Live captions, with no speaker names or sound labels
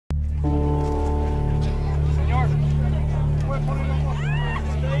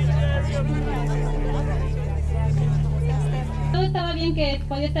estaba bien, que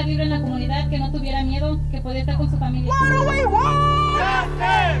podía estar libre en la comunidad, que no tuviera miedo, que podía estar con su familia. What do we want?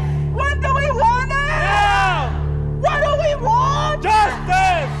 Justice! When do we want it? Now! What do we want?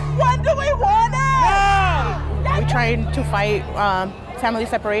 Justice! When do we want it? Now! We're trying to fight family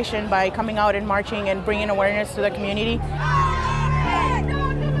separation by coming out and marching and bringing awareness to the community.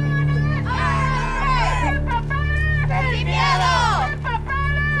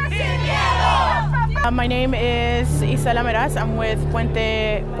 My name is Isela Meraz. I'm with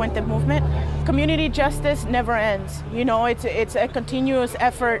Puente Movement. Community justice never ends. You know, it's a continuous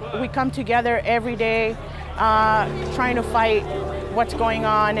effort. We come together every day trying to fight what's going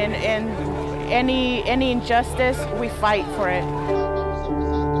on, and any injustice, we fight for it.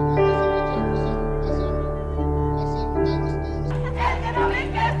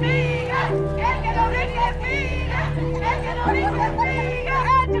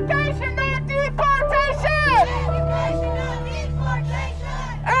 Education, not deportation!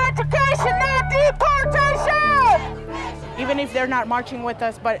 Education, not deportation! Even if they're not marching with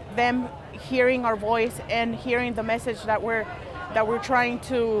us, but them hearing our voice and hearing the message that we're trying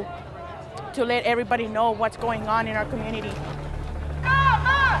to let everybody know what's going on in our community.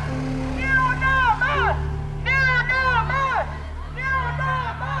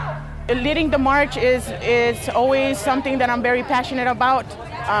 Leading the march is always something that I'm very passionate about.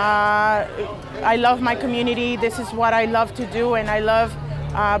 I love my community. This is what I love to do, and I love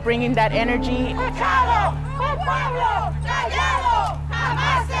bringing that energy.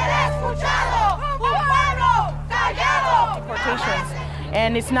 Deportations.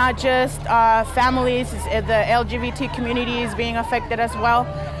 And it's not just families, the LGBT community is being affected as well.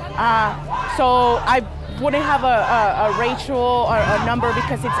 So I wouldn't have a racial or a number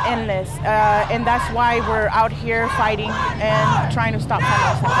because it's endless. And that's why we're out here fighting and trying to stop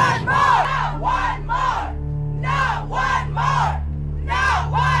family separation. One more!